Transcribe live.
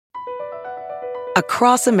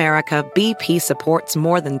Across America, BP supports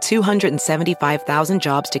more than 275,000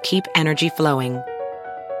 jobs to keep energy flowing.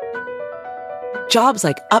 Jobs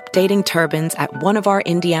like updating turbines at one of our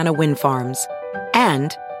Indiana wind farms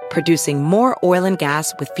and producing more oil and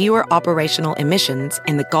gas with fewer operational emissions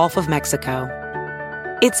in the Gulf of Mexico.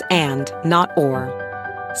 It's and, not or.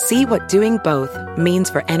 See what doing both means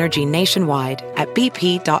for energy nationwide at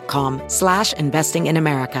bp.com/investing in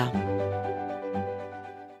America.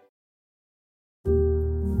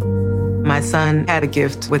 My son had a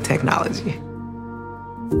gift with technology.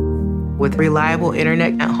 With reliable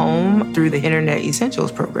internet at home through the Internet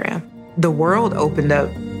Essentials program, the world opened up.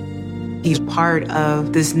 He's part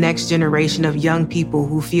of this next generation of young people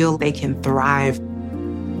who feel they can thrive.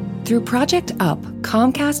 Through Project UP,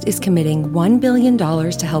 Comcast is committing $1 billion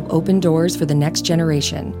to help open doors for the next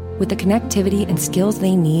generation with the connectivity and skills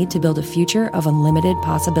they need to build a future of unlimited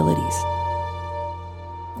possibilities.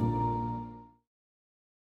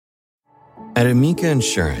 At Amica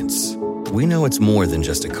Insurance, we know it's more than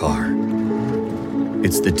just a car.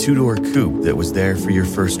 It's the two-door coupe that was there for your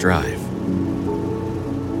first drive,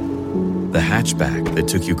 the hatchback that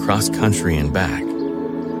took you cross-country and back,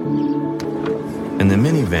 and the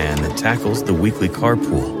minivan that tackles the weekly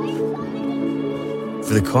carpool.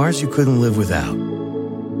 For the cars you couldn't live without,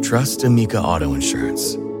 trust Amica Auto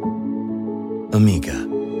Insurance. Amica.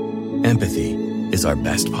 Empathy is our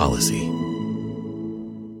best policy.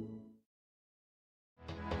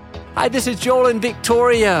 Hi, this is Joel and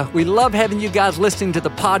Victoria. We love having you guys listening to the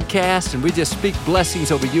podcast, and we just speak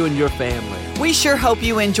blessings over you and your family. We sure hope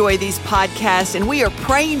you enjoy these podcasts, and we are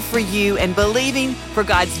praying for you and believing for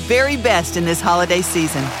God's very best in this holiday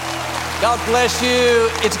season. God bless you.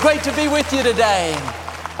 It's great to be with you today.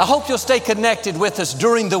 I hope you'll stay connected with us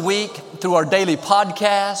during the week through our daily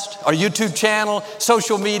podcast, our YouTube channel,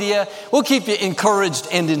 social media. We'll keep you encouraged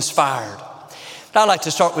and inspired. I'd like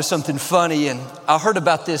to start with something funny, and I heard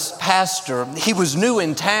about this pastor. He was new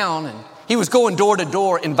in town, and he was going door to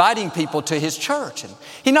door inviting people to his church. And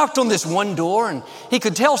he knocked on this one door, and he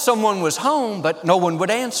could tell someone was home, but no one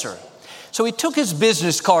would answer. So he took his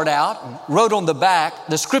business card out and wrote on the back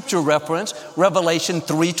the scripture reference, Revelation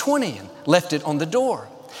 3:20, and left it on the door.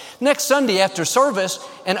 Next Sunday after service,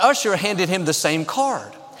 an usher handed him the same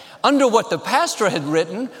card. Under what the pastor had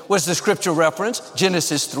written was the scripture reference,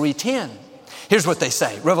 Genesis 3:10. Here's what they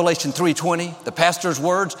say, Revelation 3:20, the pastor's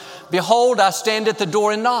words, "Behold, I stand at the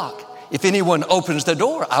door and knock. If anyone opens the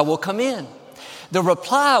door, I will come in." The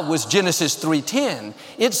reply was Genesis 3:10.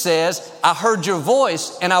 It says, "I heard your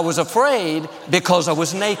voice and I was afraid because I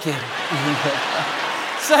was naked."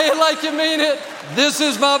 Say it like you mean it. This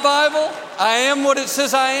is my Bible. I am what it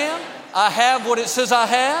says I am. I have what it says I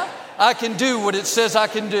have. I can do what it says I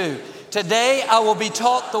can do. Today I will be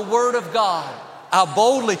taught the Word of God. I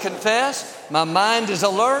boldly confess, my mind is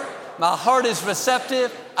alert, my heart is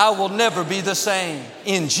receptive, I will never be the same.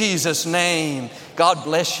 In Jesus' name, God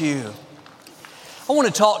bless you. I want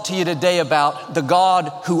to talk to you today about the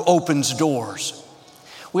God who opens doors.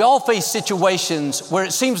 We all face situations where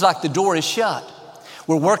it seems like the door is shut.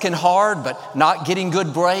 We're working hard but not getting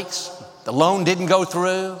good breaks. The loan didn't go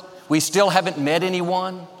through. We still haven't met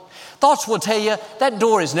anyone. Thoughts will tell you that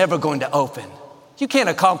door is never going to open. You can't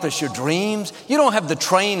accomplish your dreams. You don't have the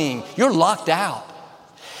training. You're locked out.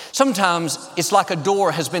 Sometimes it's like a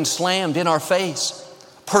door has been slammed in our face.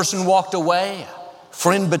 A person walked away. A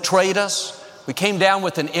friend betrayed us. We came down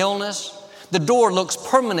with an illness. The door looks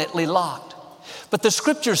permanently locked. But the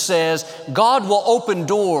scripture says God will open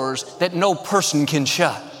doors that no person can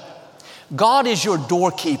shut. God is your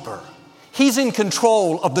doorkeeper. He's in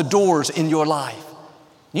control of the doors in your life.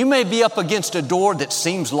 You may be up against a door that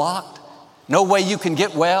seems locked. No way you can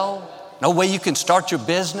get well. No way you can start your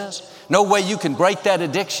business. No way you can break that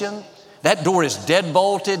addiction. That door is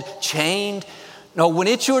deadbolted, chained. No, when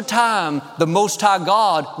it's your time, the Most High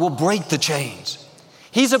God will break the chains.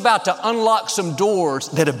 He's about to unlock some doors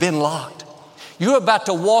that have been locked. You're about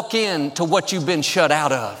to walk into what you've been shut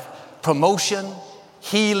out of. Promotion,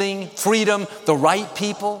 healing, freedom, the right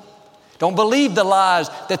people. Don't believe the lies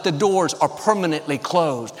that the doors are permanently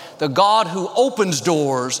closed. The God who opens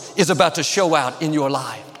doors is about to show out in your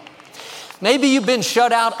life. Maybe you've been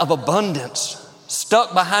shut out of abundance,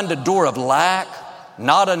 stuck behind a door of lack,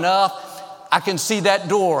 not enough. I can see that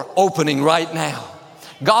door opening right now.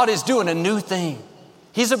 God is doing a new thing.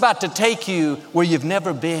 He's about to take you where you've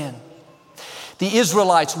never been. The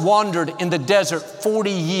Israelites wandered in the desert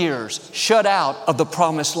 40 years, shut out of the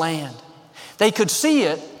promised land. They could see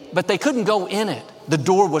it, but they couldn't go in it. The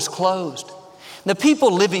door was closed. The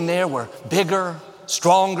people living there were bigger,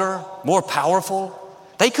 stronger, more powerful.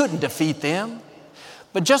 They couldn't defeat them.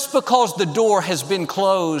 But just because the door has been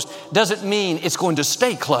closed doesn't mean it's going to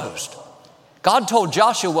stay closed. God told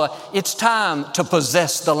Joshua, it's time to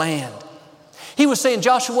possess the land. He was saying,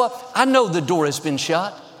 Joshua, I know the door has been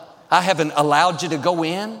shut. I haven't allowed you to go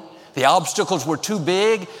in. The obstacles were too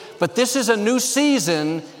big, but this is a new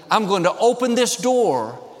season. I'm going to open this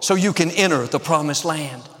door so you can enter the promised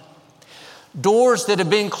land. Doors that have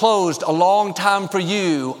been closed a long time for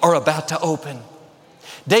you are about to open.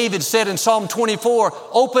 David said in Psalm 24,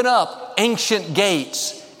 open up ancient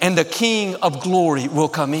gates and the King of glory will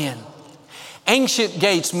come in. Ancient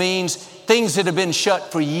gates means things that have been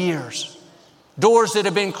shut for years. Doors that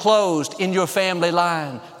have been closed in your family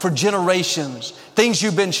line for generations. Things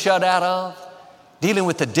you've been shut out of. Dealing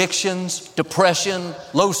with addictions, depression,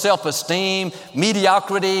 low self-esteem,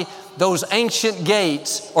 mediocrity. Those ancient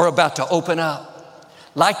gates are about to open up.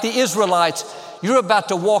 Like the Israelites, you're about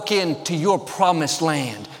to walk into your promised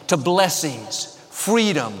land, to blessings,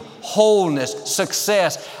 freedom, wholeness,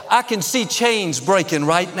 success. I can see chains breaking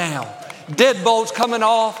right now. Deadbolts coming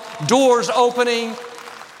off, doors opening.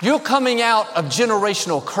 You're coming out of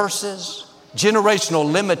generational curses,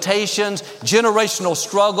 generational limitations, generational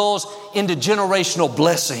struggles into generational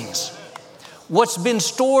blessings. What's been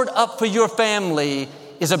stored up for your family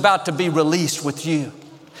is about to be released with you.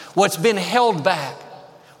 What's been held back,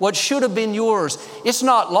 what should have been yours, it's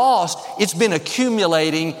not lost, it's been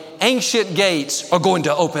accumulating. Ancient gates are going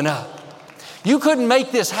to open up. You couldn't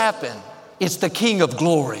make this happen. It's the King of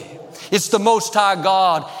glory. It's the Most High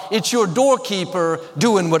God. It's your doorkeeper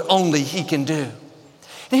doing what only He can do.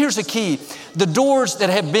 And here's the key. The doors that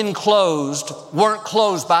have been closed weren't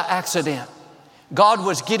closed by accident. God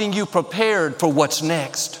was getting you prepared for what's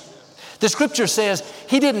next. The scripture says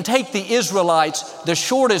He didn't take the Israelites the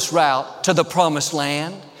shortest route to the promised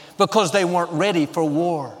land because they weren't ready for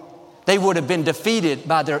war. They would have been defeated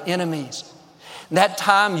by their enemies. That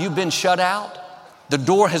time you've been shut out, the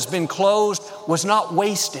door has been closed, was not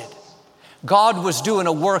wasted. God was doing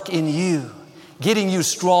a work in you, getting you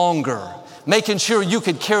stronger, making sure you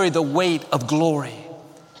could carry the weight of glory.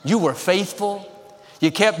 You were faithful.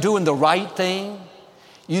 You kept doing the right thing.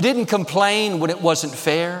 You didn't complain when it wasn't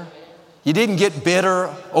fair. You didn't get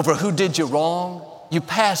bitter over who did you wrong. You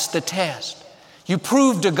passed the test. You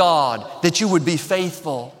proved to God that you would be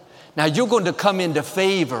faithful. Now you're going to come into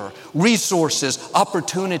favor, resources,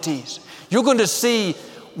 opportunities. You're going to see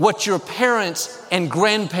what your parents and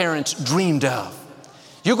grandparents dreamed of.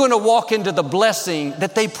 You're going to walk into the blessing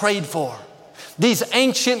that they prayed for. These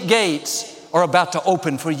ancient gates are about to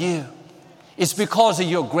open for you. It's because of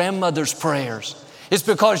your grandmother's prayers. It's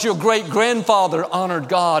because your great-grandfather honored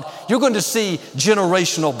God. You're going to see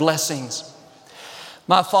generational blessings.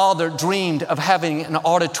 My father dreamed of having an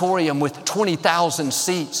auditorium with 20,000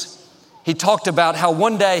 seats. He talked about how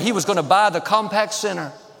one day he was going to buy the Compaq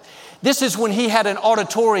Center. This is when he had an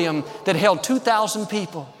auditorium that held 2,000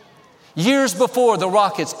 people. Years before the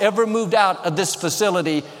Rockets ever moved out of this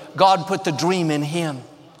facility, God put the dream in him.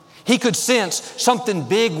 He could sense something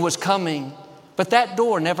big was coming, but that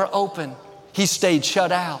door never opened. He stayed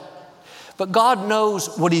shut out. But God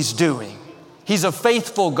knows what He's doing. He's a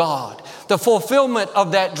faithful God. The fulfillment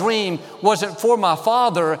of that dream wasn't for my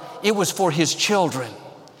father, it was for his children.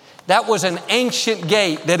 That was an ancient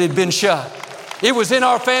gate that had been shut. It was in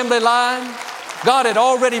our family line. God had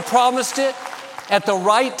already promised it. At the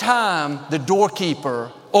right time, the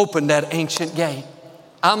doorkeeper opened that ancient gate.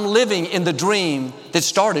 I'm living in the dream that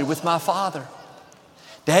started with my father.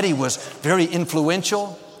 Daddy was very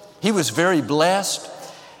influential. He was very blessed,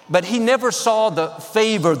 but he never saw the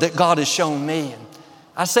favor that God has shown me. And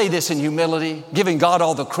I say this in humility, giving God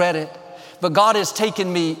all the credit, but God has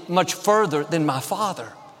taken me much further than my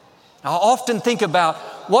father. I often think about,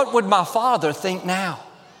 what would my father think now?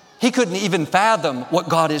 He couldn't even fathom what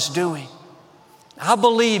God is doing. I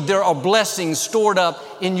believe there are blessings stored up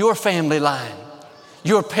in your family line.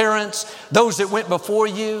 Your parents, those that went before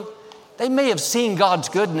you, they may have seen God's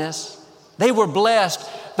goodness. They were blessed,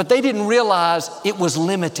 but they didn't realize it was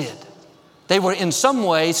limited. They were in some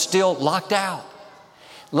way still locked out.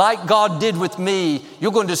 Like God did with me,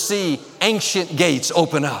 you're going to see ancient gates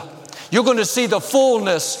open up. You're going to see the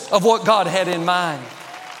fullness of what God had in mind.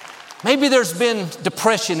 Maybe there's been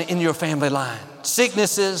depression in your family line,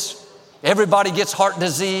 sicknesses. Everybody gets heart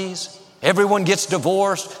disease. Everyone gets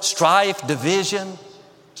divorced, strife, division.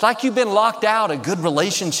 It's like you've been locked out of good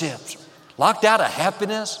relationships, locked out of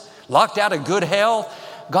happiness, locked out of good health.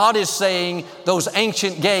 God is saying those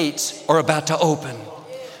ancient gates are about to open.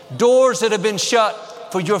 Doors that have been shut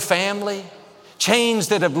for your family, chains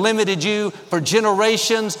that have limited you for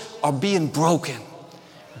generations are being broken.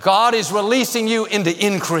 God is releasing you into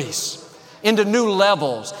increase. into new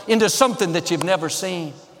levels, into something that you've never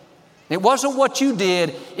seen. It wasn't what you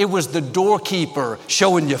did, it was the doorkeeper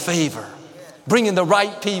showing you favor, bringing the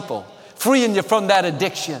right people, freeing you from that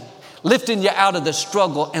addiction, lifting you out of the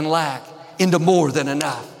struggle and lack into more than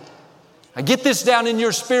enough. Now get this down in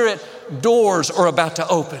your spirit, doors are about to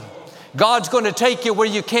open. God's going to take you where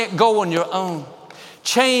you can't go on your own.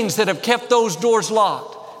 Chains that have kept those doors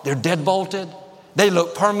locked, they're deadbolted, they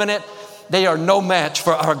look permanent, they are no match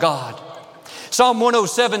for our God. Psalm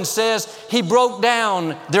 107 says, He broke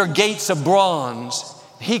down their gates of bronze.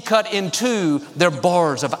 He cut in two their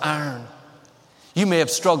bars of iron. You may have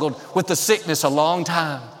struggled with the sickness a long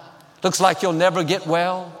time. Looks like you'll never get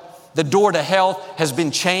well. The door to health has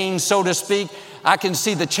been chained, so to speak. I can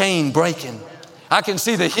see the chain breaking. I can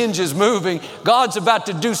see the hinges moving. God's about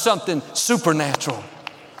to do something supernatural.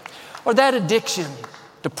 Or that addiction,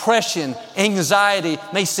 depression, anxiety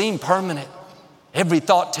may seem permanent. Every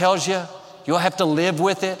thought tells you you'll have to live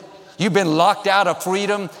with it. You've been locked out of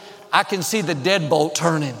freedom. I can see the deadbolt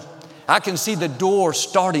turning. I can see the door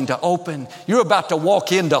starting to open. You're about to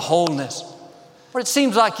walk into wholeness. Or it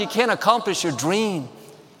seems like you can't accomplish your dream.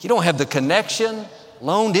 You don't have the connection.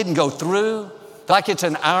 Loan didn't go through. Like it's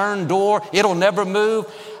an iron door. It'll never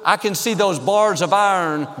move. I can see those bars of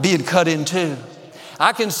iron being cut in two.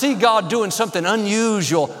 I can see God doing something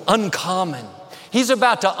unusual, uncommon. He's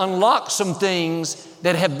about to unlock some things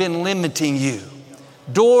that have been limiting you.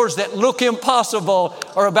 Doors that look impossible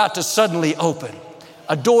are about to suddenly open.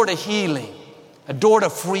 A door to healing, a door to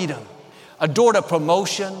freedom, a door to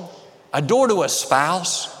promotion, a door to a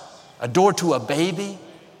spouse, a door to a baby.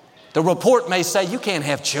 The report may say you can't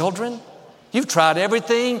have children. You've tried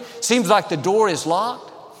everything. Seems like the door is locked.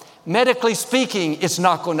 Medically speaking, it's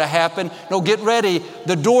not going to happen. No, get ready.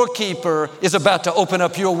 The doorkeeper is about to open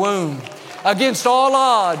up your womb. Against all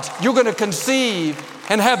odds, you're going to conceive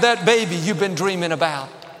and have that baby you've been dreaming about.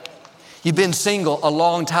 You've been single a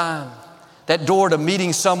long time. That door to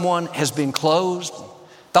meeting someone has been closed.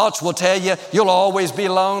 Thoughts will tell you you'll always be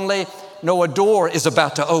lonely. No, a door is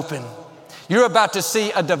about to open. You're about to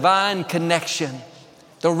see a divine connection.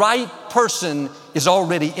 The right person is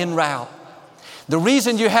already en route. The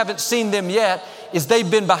reason you haven't seen them yet is they've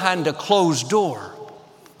been behind a closed door.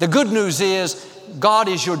 The good news is God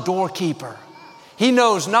is your doorkeeper. He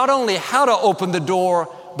knows not only how to open the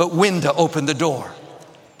door, but when to open the door.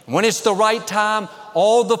 When it's the right time,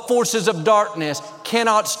 all the forces of darkness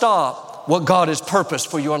cannot stop what God has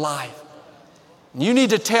purposed for your life. You need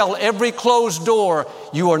to tell every closed door,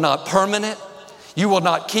 you are not permanent. You will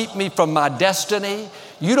not keep me from my destiny.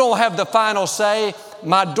 You don't have the final say.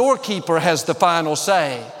 My doorkeeper has the final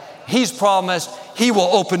say. He's promised He will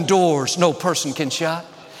open doors no person can shut.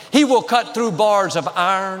 He will cut through bars of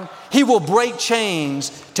iron. He will break chains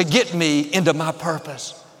to get me into my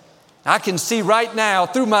purpose. I can see right now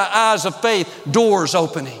through my eyes of faith, doors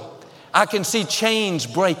opening. I can see chains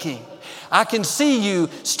breaking. I can see you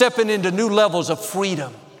stepping into new levels of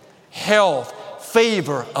freedom, health,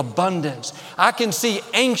 favor, abundance. I can see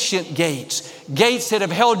ancient gates, gates that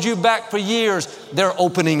have held you back for years, they're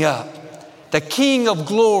opening up. The King of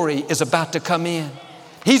Glory is about to come in.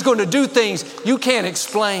 He's going to do things you can't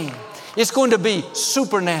explain. It's going to be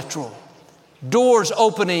supernatural. Doors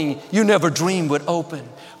opening you never dreamed would open.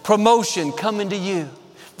 Promotion coming to you.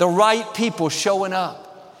 The right people showing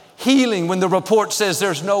up. Healing when the report says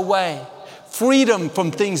there's no way. Freedom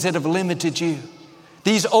from things that have limited you.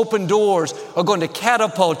 These open doors are going to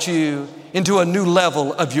catapult you into a new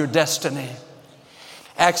level of your destiny.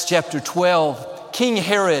 Acts chapter 12, King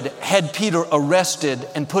Herod had Peter arrested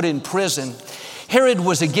and put in prison. Herod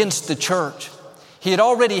was against the church. He had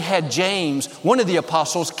already had James, one of the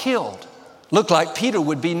apostles, killed. Looked like Peter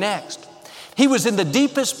would be next. He was in the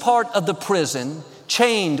deepest part of the prison,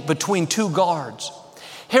 chained between two guards.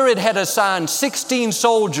 Herod had assigned 16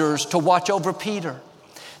 soldiers to watch over Peter.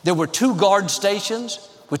 There were 2 guard stations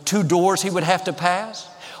with 2 doors he would have to pass.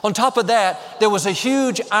 On top of that, there was a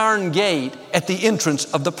huge iron gate at the entrance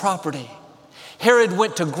of the property. Herod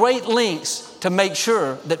went to great lengths to make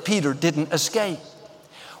sure that Peter didn't escape.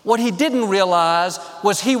 What he didn't realize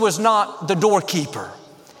was he was not the doorkeeper.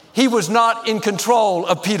 He was not in control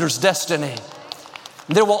of Peter's destiny.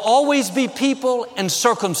 There will always be people and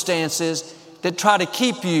circumstances that try to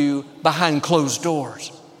keep you behind closed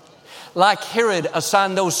doors. Like Herod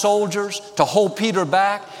assigned those soldiers to hold Peter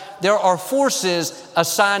back, there are forces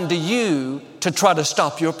assigned to you to try to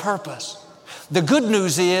stop your purpose. The good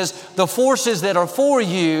news is the forces that are for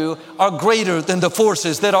you are greater than the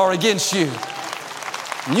forces that are against you.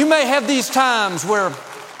 You may have these times where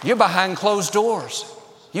you're behind closed doors.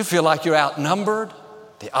 You feel like you're outnumbered.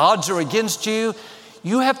 The odds are against you.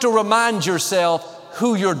 You have to remind yourself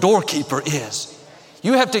who your doorkeeper is.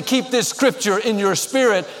 You have to keep this scripture in your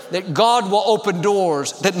spirit that God will open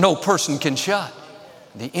doors that no person can shut.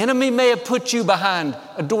 The enemy may have put you behind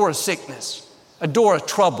a door of sickness, a door of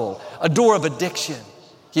trouble, a door of addiction.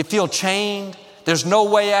 You feel chained. There's no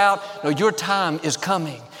way out. No, your time is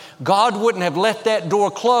coming. God wouldn't have let that door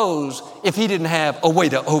close if He didn't have a way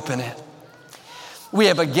to open it. We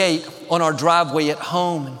have a gate on our driveway at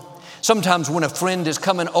home. Sometimes when a friend is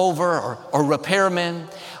coming over or repairman,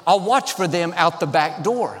 I'll watch for them out the back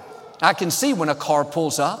door. I can see when a car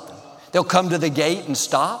pulls up. They'll come to the gate and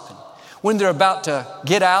stop. When they're about to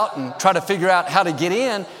get out and try to figure out how to get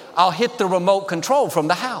in, I'll hit the remote control from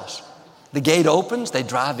the house. The gate opens, they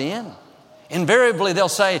drive in. Invariably, they'll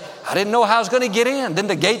say, I didn't know how I was going to get in. Then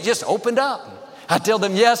the gate just opened up. I tell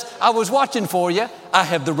them, yes, I was watching for you. I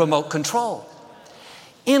have the remote control.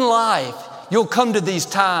 In life, you'll come to these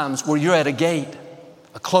times where you're at a gate,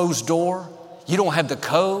 a closed door. You don't have the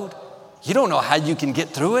code. You don't know how you can get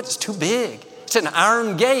through it. It's too big. It's an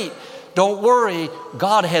iron gate. Don't worry,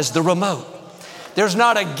 God has the remote. There's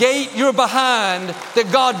not a gate you're behind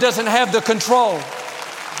that God doesn't have the control.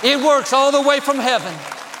 It works all the way from heaven.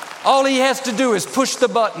 All He has to do is push the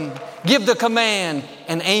button, give the command,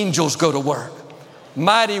 and angels go to work.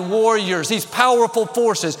 Mighty warriors, these powerful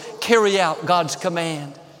forces carry out God's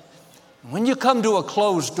command. When you come to a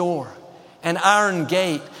closed door, an iron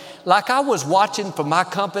gate, like I was watching for my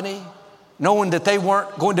company, knowing that they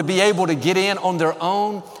weren't going to be able to get in on their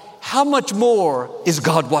own, how much more is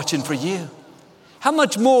God watching for you? How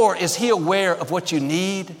much more is He aware of what you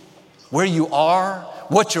need, where you are,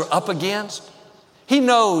 what you're up against? He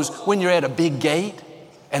knows when you're at a big gate,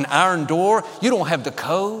 an iron door, you don't have the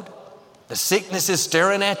code. The sickness is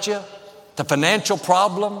staring at you, the financial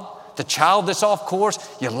problem, the child that's off course,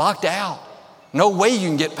 you're locked out. No way you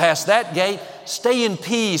can get past that gate. Stay in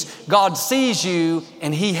peace. God sees you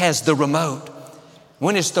and He has the remote.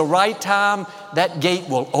 When it's the right time, that gate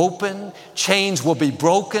will open, chains will be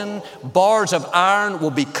broken, bars of iron will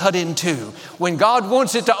be cut in two. When God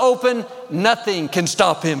wants it to open, nothing can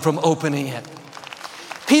stop Him from opening it.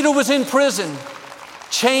 Peter was in prison,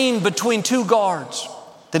 chained between two guards.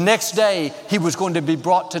 The next day, he was going to be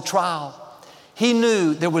brought to trial. He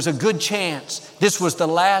knew there was a good chance this was the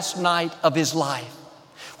last night of his life.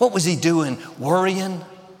 What was he doing? Worrying,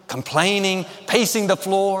 complaining, pacing the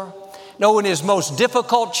floor? No, in his most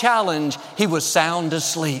difficult challenge, he was sound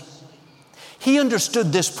asleep. He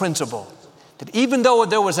understood this principle, that even though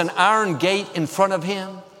there was an iron gate in front of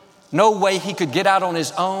him, no way he could get out on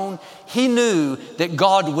his own, he knew that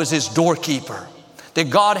God was his doorkeeper, that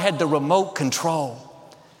God had the remote control.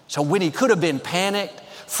 So when he could have been panicked,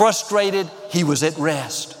 frustrated, he was at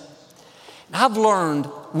rest. And I've learned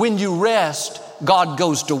when you rest, God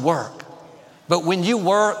goes to work. But when you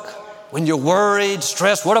work, when you're worried,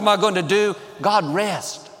 stressed, what am I going to do? God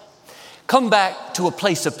rests. Come back to a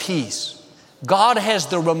place of peace. God has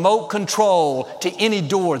the remote control to any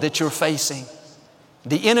door that you're facing.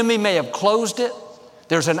 The enemy may have closed it.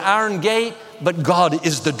 There's an iron gate, but God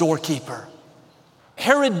is the doorkeeper.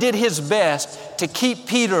 Herod did his best to keep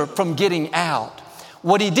Peter from getting out.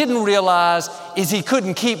 What he didn't realize is he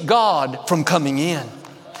couldn't keep God from coming in.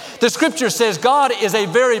 The scripture says God is a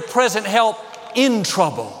very present help in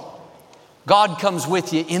trouble. God comes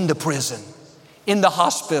with you in the prison, in the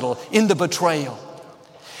hospital, in the betrayal.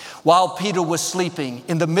 While Peter was sleeping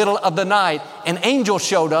in the middle of the night, an angel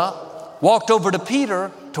showed up, walked over to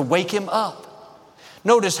Peter to wake him up.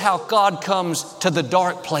 Notice how God comes to the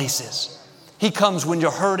dark places. He comes when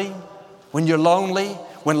you're hurting, when you're lonely,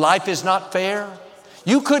 when life is not fair.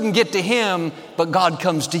 You couldn't get to Him, but God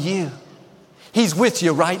comes to you. He's with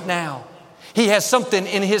you right now. He has something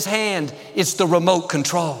in His hand. It's the remote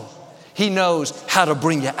control. He knows how to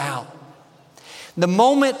bring you out. The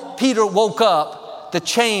moment Peter woke up, the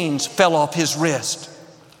chains fell off his wrist.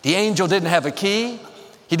 The angel didn't have a key.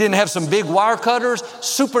 He didn't have some big wire cutters.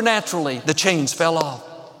 Supernaturally, the chains fell off.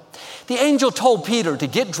 The angel told Peter to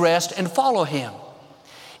get dressed and follow him.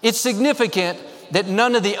 It's significant that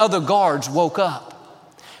none of the other guards woke up.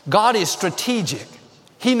 God is strategic.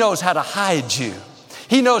 He knows how to hide you.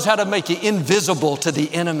 He knows how to make you invisible to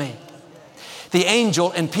the enemy. The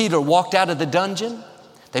angel and Peter walked out of the dungeon.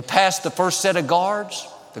 They passed the first set of guards.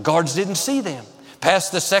 The guards didn't see them.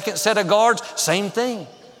 Passed the second set of guards, same thing.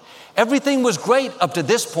 Everything was great up to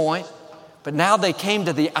this point, but now they came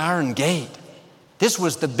to the iron gate. This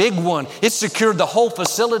was the big one. It secured the whole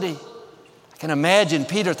facility. I can imagine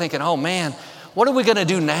Peter thinking, oh man, what are we going to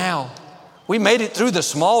do now? We made it through the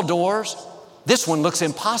small doors. This one looks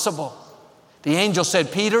impossible. The angel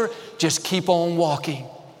said, Peter, just keep on walking.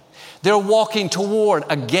 They're walking toward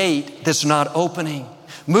a gate that's not opening,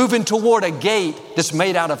 moving toward a gate that's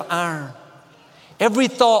made out of iron. Every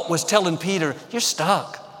thought was telling Peter, you're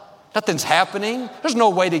stuck. Nothing's happening. There's no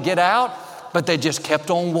way to get out. But they just kept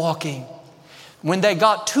on walking. When they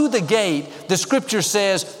got to the gate, the scripture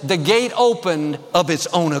says the gate opened of its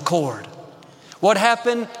own accord. What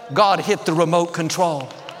happened? God hit the remote control.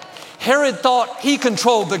 Herod thought he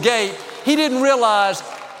controlled the gate. He didn't realize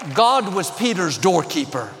God was Peter's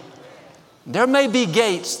doorkeeper. There may be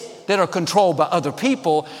gates that are controlled by other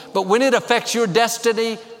people, but when it affects your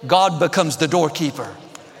destiny, God becomes the doorkeeper.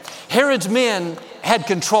 Herod's men had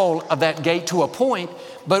control of that gate to a point,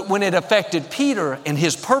 but when it affected Peter and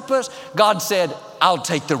his purpose, God said, I'll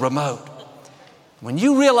take the remote. When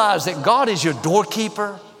you realize that God is your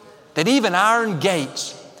doorkeeper, that even iron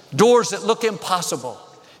gates, doors that look impossible,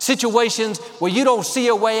 situations where you don't see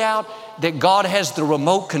a way out, that God has the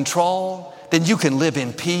remote control, then you can live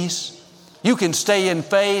in peace. You can stay in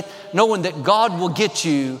faith, knowing that God will get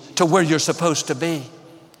you to where you're supposed to be.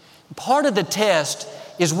 Part of the test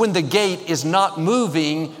is when the gate is not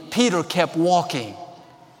moving, Peter kept walking.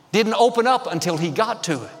 Didn't open up until he got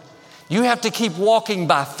to it. You have to keep walking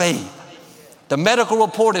by faith. The medical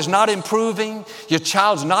report is not improving. Your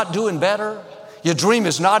child's not doing better. Your dream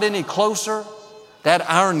is not any closer. That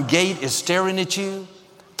iron gate is staring at you.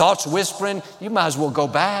 Thoughts whispering, you might as well go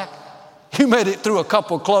back. You made it through a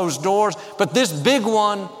couple closed doors, but this big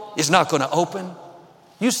one is not going to open.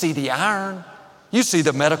 You see the iron. You see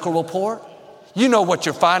the medical report. You know what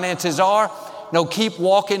your finances are. No, keep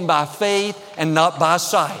walking by faith and not by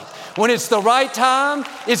sight. When it's the right time,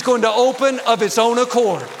 it's going to open of its own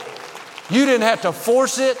accord. You didn't have to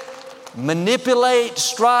force it, manipulate,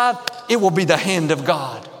 strive. It will be the hand of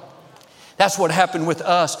God. That's what happened with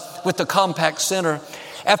us, with the Compact Center.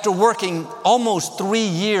 After working almost 3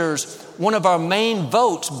 years, one of our main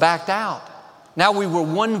votes backed out. Now we were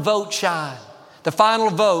 1 vote shy. The final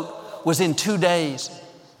vote was in 2 days.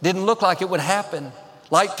 Didn't look like it would happen.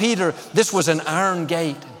 Like Peter, this was an iron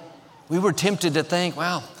gate. We were tempted to think,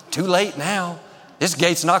 well, too late now. This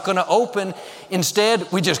gate's not going to open.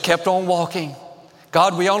 Instead, we just kept on walking.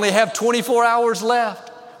 God, we only have 24 hours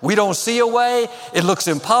left. We don't see a way. It looks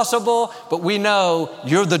impossible, but we know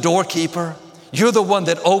you're the doorkeeper. You're the one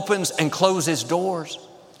that opens and closes doors.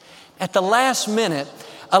 At the last minute,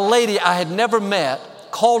 a lady I had never met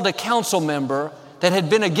called a council member that had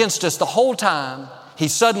been against us the whole time. He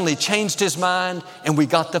suddenly changed his mind and we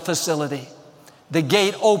got the facility. The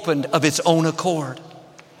gate opened of its own accord.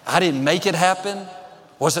 I didn't make it happen.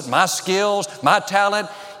 Wasn't my skills, my talent.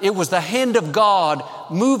 It was the hand of God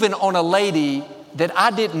moving on a lady that I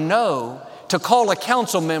didn't know to call a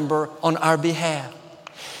council member on our behalf.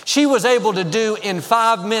 She was able to do in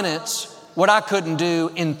 5 minutes what I couldn't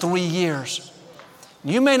do in 3 years.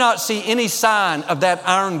 You may not see any sign of that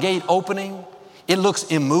iron gate opening. It looks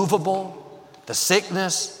immovable. The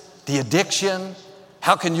sickness, the addiction.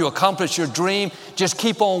 How can you accomplish your dream? Just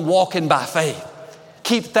keep on walking by faith.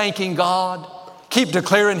 Keep thanking God. Keep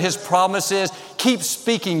declaring His promises. Keep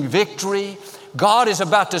speaking victory. God is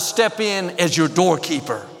about to step in as your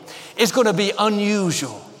doorkeeper. It's going to be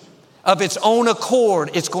unusual. Of its own accord,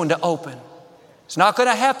 it's going to open. It's not going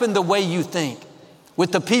to happen the way you think,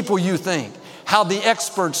 with the people you think, how the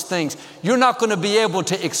experts think. You're not going to be able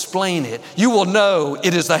to explain it. You will know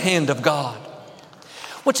it is the hand of God.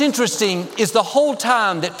 What's interesting is the whole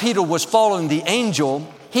time that Peter was following the angel,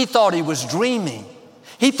 he thought he was dreaming.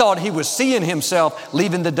 He thought he was seeing himself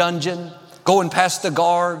leaving the dungeon, going past the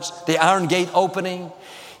guards, the iron gate opening.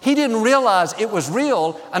 He didn't realize it was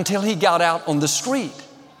real until he got out on the street,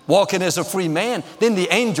 walking as a free man. Then the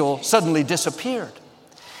angel suddenly disappeared.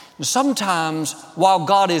 Sometimes while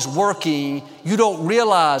God is working, you don't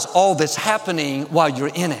realize all that's happening while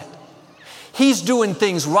you're in it. He's doing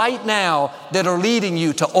things right now that are leading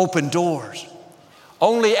you to open doors.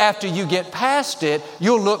 Only after you get past it,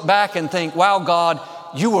 you'll look back and think, wow, God,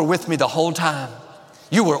 you were with me the whole time.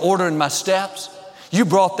 You were ordering my steps. You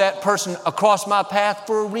brought that person across my path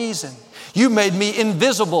for a reason. You made me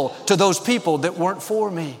invisible to those people that weren't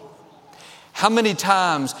for me. How many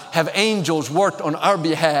times have angels worked on our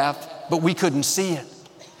behalf, but we couldn't see it?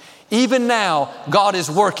 Even now, God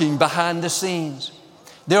is working behind the scenes.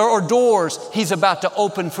 There are doors He's about to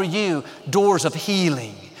open for you, doors of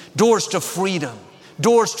healing, doors to freedom,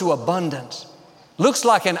 doors to abundance. Looks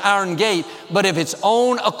like an iron gate, but of its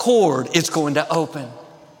own accord, it's going to open.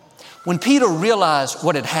 When Peter realized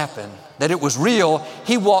what had happened, that it was real,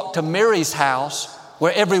 he walked to Mary's house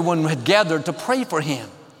where everyone had gathered to pray for him.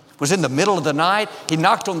 It was in the middle of the night. He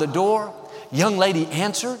knocked on the door. A young lady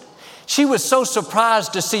answered. She was so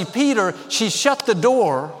surprised to see Peter, she shut the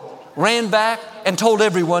door, ran back and told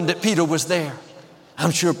everyone that Peter was there.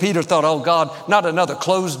 I'm sure Peter thought, oh God, not another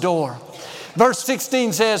closed door. Verse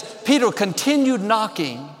 16 says, Peter continued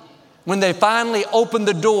knocking. When they finally opened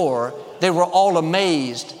the door, they were all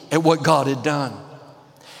amazed at what God had done.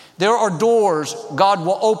 There are doors God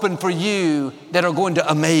will open for you that are going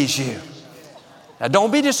to amaze you. Now,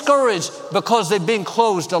 don't be discouraged because they've been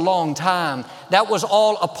closed a long time. That was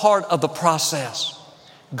all a part of the process.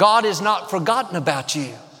 God has not forgotten about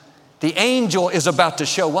you. The angel is about to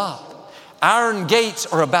show up. Iron gates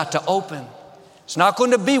are about to open. It's not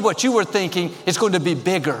going to be what you were thinking. It's going to be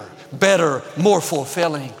bigger, better, more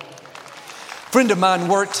fulfilling. A friend of mine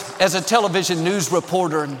worked as a television news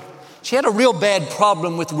reporter, and she had a real bad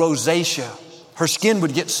problem with rosacea. Her skin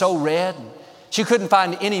would get so red, and she couldn't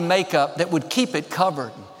find any makeup that would keep it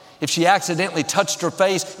covered. If she accidentally touched her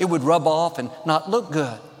face, it would rub off and not look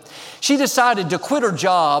good. She decided to quit her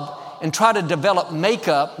job and try to develop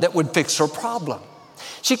makeup that would fix her problem.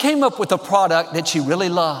 She came up with a product that she really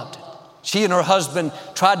loved. She and her husband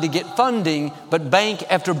tried to get funding, but bank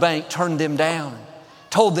after bank turned them down,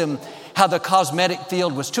 told them how the cosmetic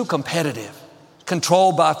field was too competitive,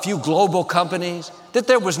 controlled by a few global companies, that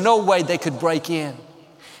there was no way they could break in.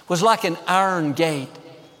 It was like an iron gate.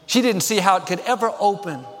 She didn't see how it could ever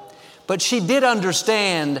open, but she did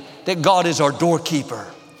understand that God is our doorkeeper,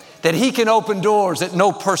 that He can open doors that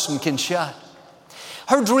no person can shut.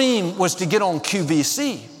 Her dream was to get on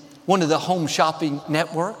QVC, one of the home shopping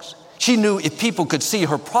networks. She knew if people could see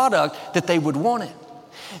her product that they would want it.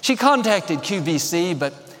 She contacted QVC,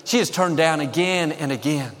 but she has turned down again and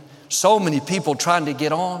again. So many people trying to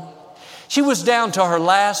get on. She was down to her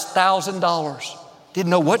last $1,000. Didn't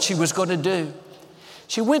know what she was going to do.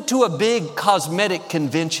 She went to a big cosmetic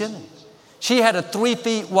convention. She had a 3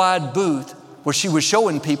 feet wide booth where she was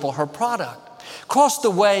showing people her product. Across the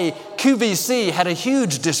way, QVC had a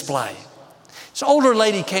huge display. This older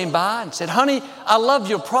lady came by and said, honey, I love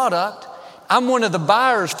your product. I'm one of the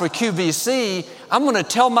buyers for QVC. I'm going to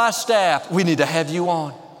tell my staff we need to have you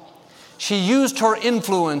on. She used her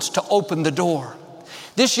influence to open the door.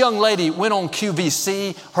 This young lady went on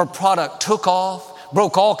QVC. Her product took off,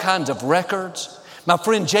 broke all kinds of records. My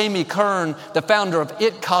friend Jamie Kern, the founder of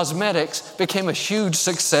It Cosmetics, became a huge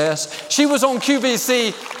success. She was on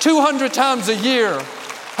QVC 200 times a year.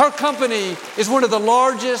 Her company is one of the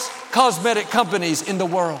largest cosmetic companies in the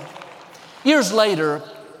world. Years later,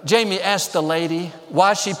 Jamie asked the lady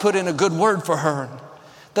why she put in a good word for her.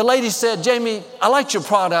 The lady said, Jamie, I liked your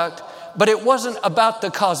product, but it wasn't about the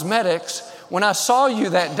cosmetics. When I saw you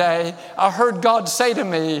that day, I heard God say to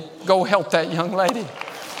me, go help that young lady.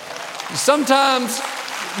 Sometimes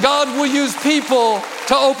God will use people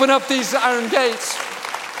to open up these iron gates.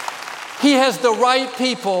 He has the right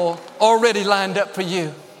people already lined up for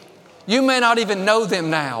you. You may not even know them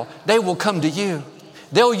now. They will come to you.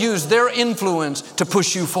 They'll use their influence to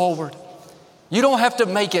push you forward. You don't have to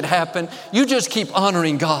make it happen. You just keep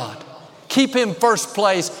honoring God. Keep Him first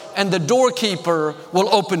place, and the doorkeeper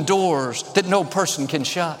will open doors that no person can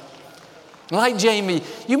shut. Like Jamie,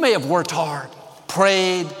 you may have worked hard,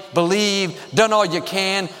 prayed, believed, done all you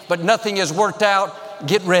can, but nothing has worked out.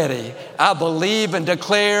 Get ready. I believe and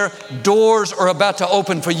declare doors are about to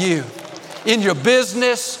open for you. In your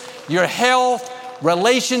business, your health,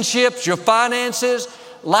 relationships, your finances.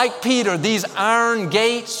 Like Peter, these iron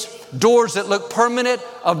gates, doors that look permanent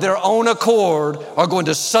of their own accord, are going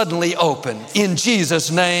to suddenly open in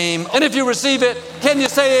Jesus' name. And if you receive it, can you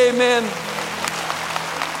say amen?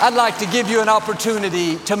 I'd like to give you an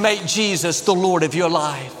opportunity to make Jesus the Lord of your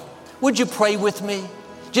life. Would you pray with me?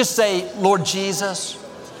 Just say, Lord Jesus,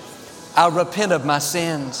 I repent of my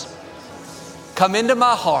sins. Come into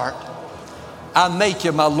my heart. I make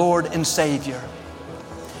you my Lord and Savior.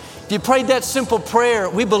 If you prayed that simple prayer,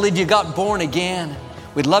 we believe you got born again.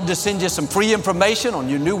 We'd love to send you some free information on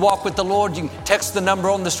your new walk with the Lord. You can text the number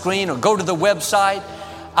on the screen or go to the website.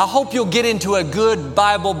 I hope you'll get into a good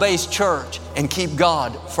Bible-based church and keep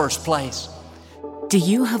God first place. Do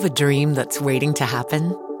you have a dream that's waiting to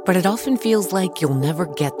happen, but it often feels like you'll never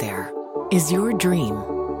get there? Is your dream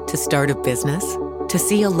to start a business? To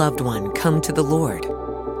see a loved one come to the Lord?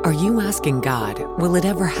 Are you asking God, will it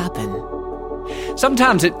ever happen?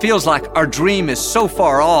 Sometimes it feels like our dream is so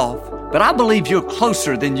far off, but I believe you're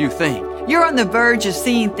closer than you think. You're on the verge of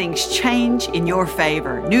seeing things change in your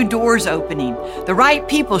favor, new doors opening, the right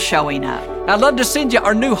people showing up. I'd love to send you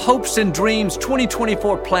our new Hopes and Dreams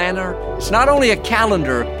 2024 planner. It's not only a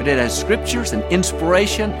calendar, but it has scriptures and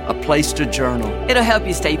inspiration, a place to journal. It'll help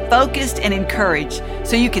you stay focused and encouraged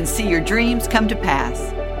so you can see your dreams come to pass.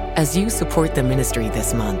 As you support the ministry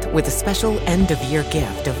this month with a special end-of-year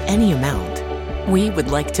gift of any amount, We would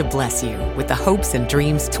like to bless you with the Hopes and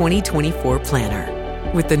Dreams 2024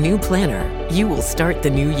 Planner. With the new planner, you will start the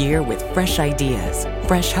new year with fresh ideas,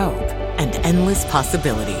 fresh hope, and endless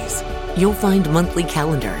possibilities. You'll find monthly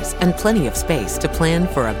calendars and plenty of space to plan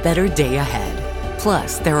for a better day ahead.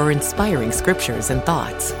 Plus, there are inspiring scriptures and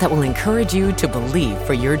thoughts that will encourage you to believe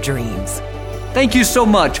for your dreams. Thank you so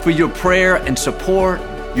much for your prayer and support,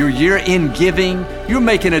 your year-end giving. You're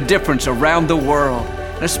making a difference around the world.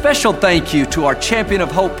 And a special thank you to our Champion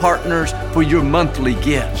of Hope partners for your monthly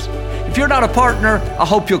gifts. If you're not a partner, I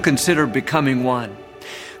hope you'll consider becoming one.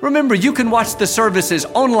 Remember, you can watch the services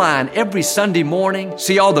online every Sunday morning,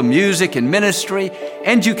 see all the music and ministry,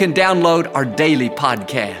 and you can download our daily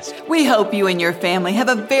podcast. We hope you and your family have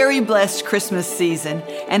a very blessed Christmas season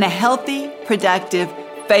and a healthy, productive,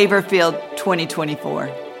 favor-filled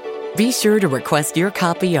 2024. Be sure to request your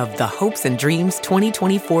copy of the Hopes and Dreams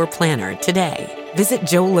 2024 Planner today. Visit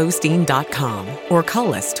joelosteen.com or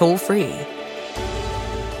call us toll-free.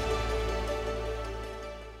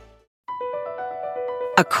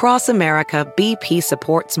 Across America, BP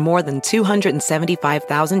supports more than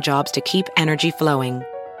 275,000 jobs to keep energy flowing.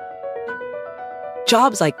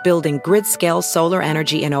 Jobs like building grid-scale solar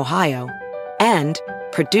energy in Ohio and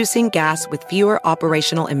producing gas with fewer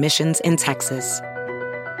operational emissions in Texas.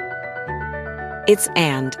 It's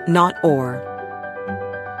and, not or.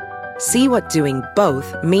 See what doing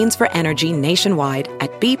both means for energy nationwide at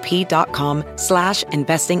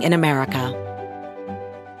bp.com/investing in America.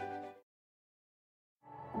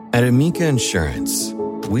 At Amica Insurance,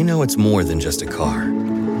 we know it's more than just a car.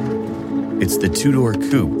 It's the two-door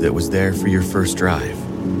coupe that was there for your first drive,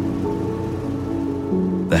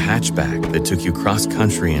 the hatchback that took you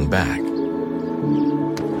cross-country and back,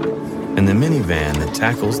 and the minivan that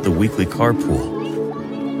tackles the weekly carpool.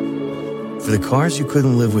 For the cars you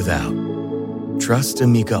couldn't live without, trust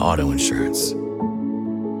Amica Auto Insurance.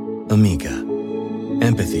 Amica,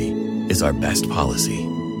 empathy is our best policy.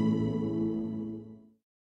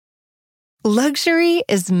 Luxury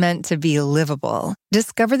is meant to be livable.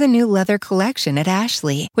 Discover the new leather collection at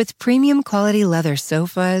Ashley with premium quality leather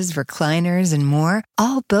sofas, recliners, and more,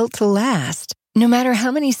 all built to last. No matter how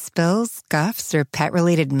many spills, scuffs, or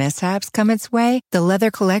pet-related mishaps come its way, the leather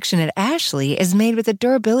collection at Ashley is made with the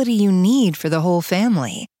durability you need for the whole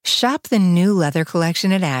family. Shop the new leather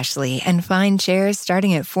collection at Ashley and find chairs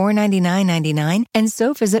starting at $499.99 and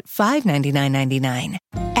sofas at $599.99.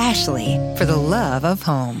 Ashley, for the love of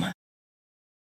home.